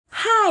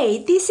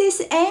Hi, this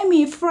is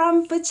Amy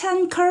from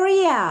Busan,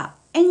 Korea,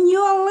 and you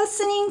are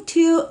listening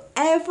to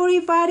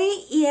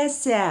Everybody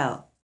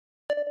ESL.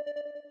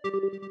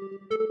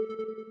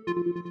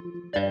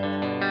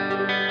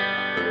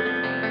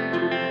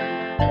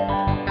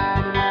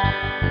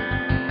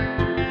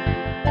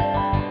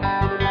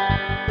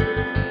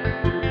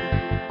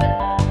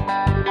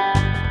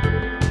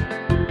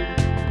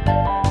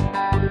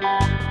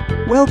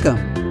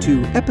 Welcome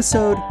to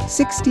episode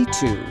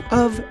 62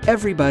 of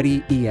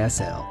Everybody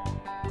ESL,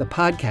 the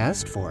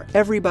podcast for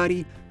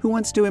everybody who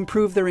wants to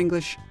improve their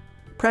English,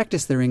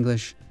 practice their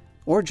English,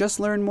 or just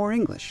learn more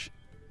English.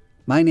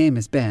 My name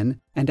is Ben,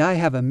 and I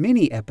have a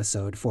mini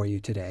episode for you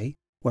today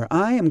where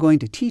I am going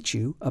to teach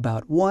you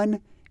about one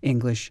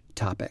English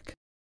topic.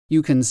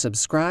 You can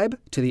subscribe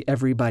to the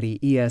Everybody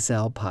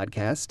ESL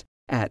podcast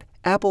at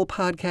Apple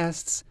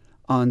Podcasts,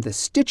 on the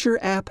Stitcher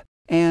app,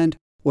 and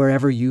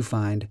wherever you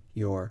find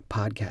your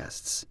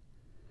podcasts.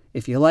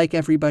 If you like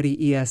Everybody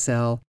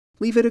ESL,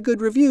 leave it a good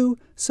review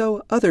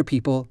so other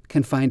people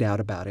can find out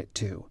about it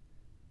too.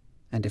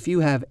 And if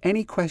you have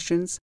any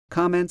questions,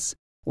 comments,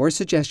 or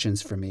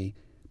suggestions for me,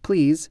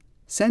 please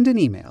send an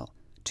email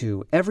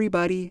to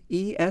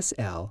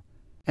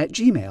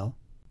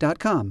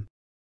everybodyesl@gmail.com.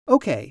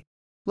 Okay,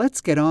 let's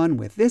get on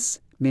with this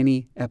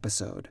mini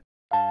episode.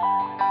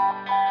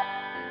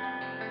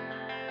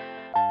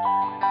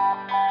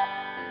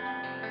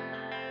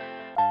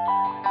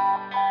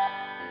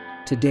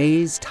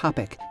 Today's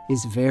topic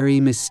is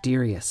very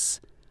mysterious.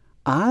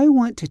 I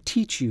want to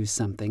teach you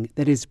something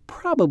that is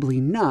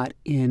probably not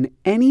in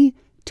any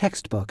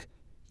textbook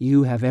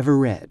you have ever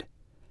read,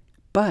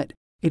 but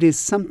it is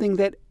something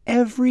that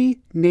every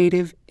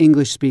native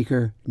English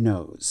speaker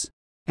knows.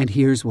 And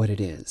here's what it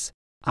is.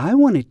 I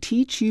want to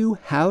teach you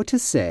how to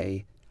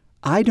say,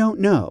 "I don't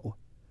know,"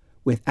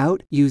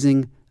 without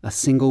using a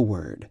single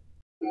word.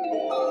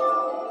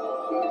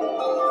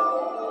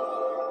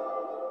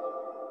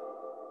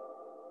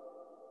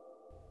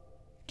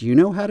 Do you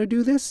know how to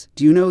do this?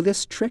 Do you know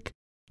this trick?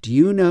 Do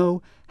you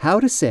know how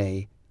to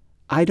say,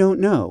 "I don't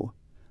know,"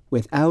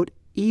 without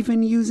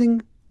even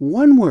using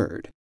one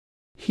word?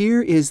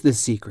 Here is the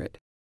secret.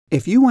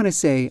 If you want to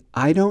say,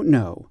 "I don't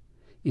know,"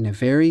 in a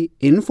very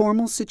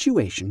informal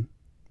situation,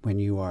 when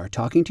you are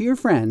talking to your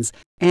friends,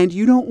 and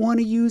you don't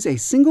want to use a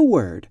single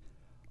word,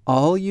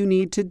 all you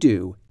need to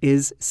do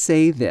is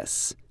say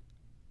this.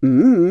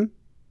 Did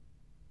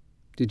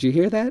you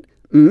hear that?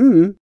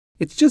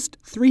 It's just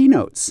 3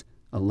 notes.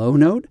 A low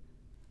note,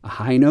 a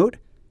high note,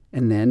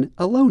 and then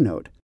a low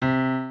note.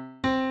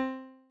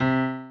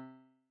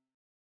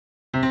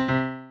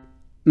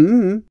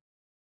 Do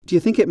you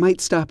think it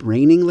might stop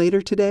raining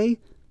later today?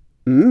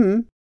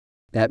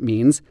 That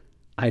means,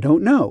 I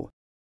don't know.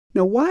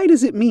 Now, why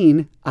does it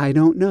mean, I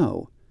don't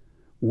know?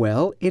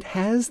 Well, it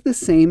has the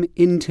same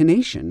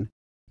intonation.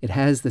 It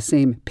has the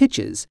same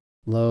pitches,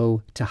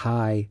 low to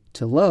high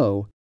to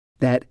low,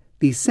 that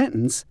the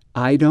sentence,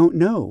 I don't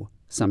know,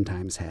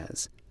 sometimes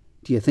has.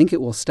 Do you think it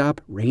will stop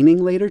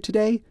raining later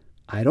today?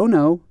 I don't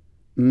know.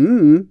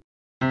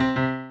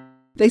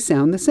 They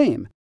sound the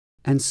same.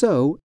 And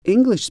so,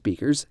 English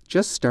speakers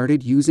just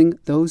started using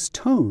those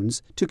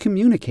tones to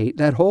communicate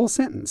that whole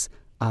sentence.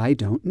 I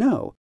don't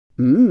know.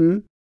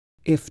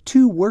 If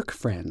 2 work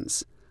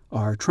friends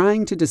are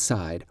trying to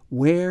decide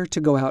where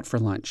to go out for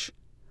lunch,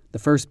 the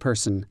first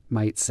person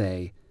might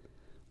say,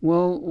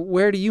 "Well,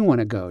 where do you want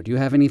to go? Do you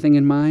have anything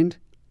in mind?"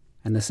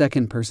 And the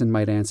second person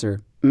might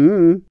answer,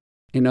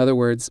 In other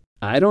words,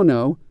 I don't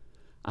know.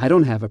 I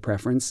don't have a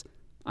preference.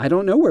 I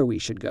don't know where we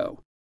should go.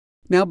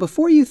 Now,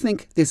 before you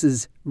think this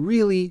is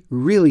really,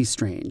 really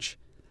strange,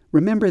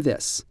 remember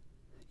this.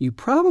 You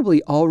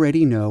probably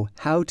already know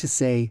how to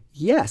say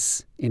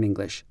yes in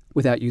English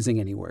without using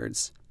any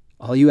words.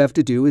 All you have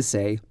to do is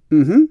say,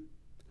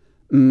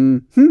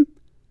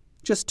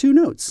 Just 2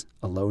 notes,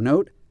 a low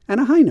note and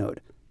a high note.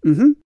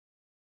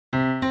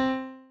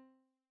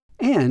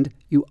 And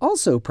you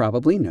also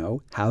probably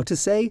know how to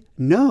say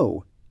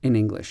no in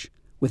English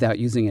without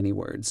using any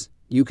words.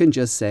 You can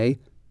just say,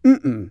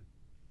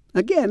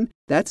 Again,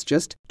 that's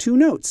just 2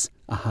 notes,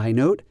 a high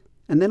note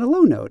and then a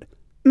low note.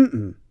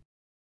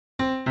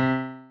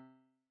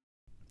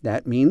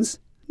 That means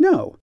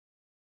no.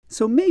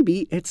 So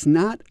maybe it's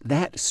not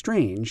that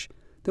strange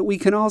that we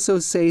can also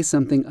say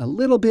something a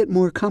little bit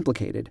more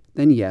complicated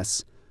than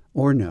yes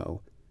or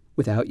no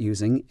without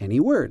using any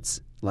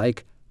words,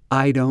 like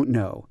I don't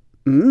know.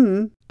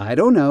 I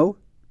don't know.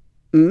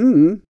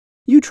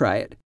 You try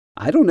it.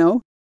 I don't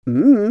know.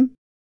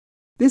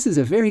 This is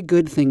a very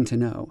good thing to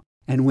know.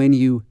 And when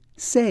you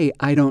say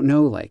I don't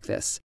know like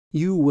this,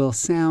 you will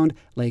sound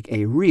like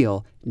a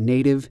real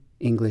native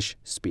English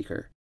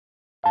speaker.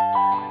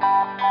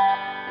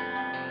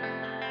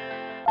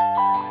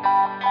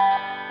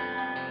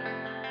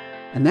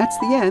 And that's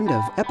the end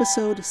of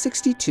episode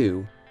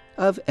 62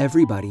 of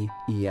Everybody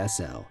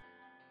ESL.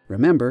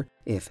 Remember,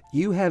 if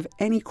you have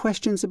any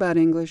questions about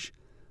English,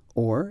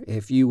 or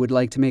if you would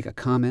like to make a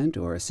comment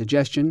or a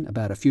suggestion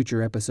about a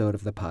future episode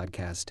of the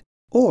podcast,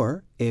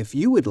 Or, if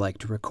you would like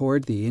to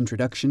record the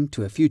introduction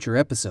to a future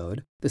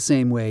episode, the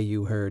same way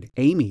you heard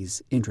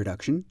Amy's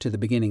introduction to the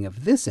beginning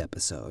of this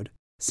episode,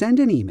 send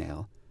an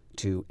email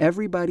to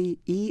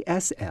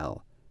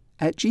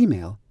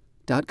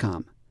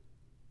everybodyesl@gmail.com.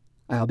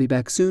 I'll be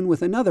back soon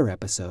with another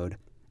episode,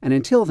 and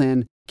until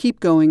then, keep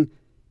going,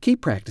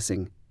 keep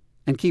practicing,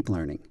 and keep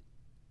learning.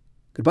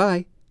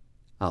 Goodbye.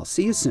 I'll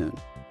see you soon.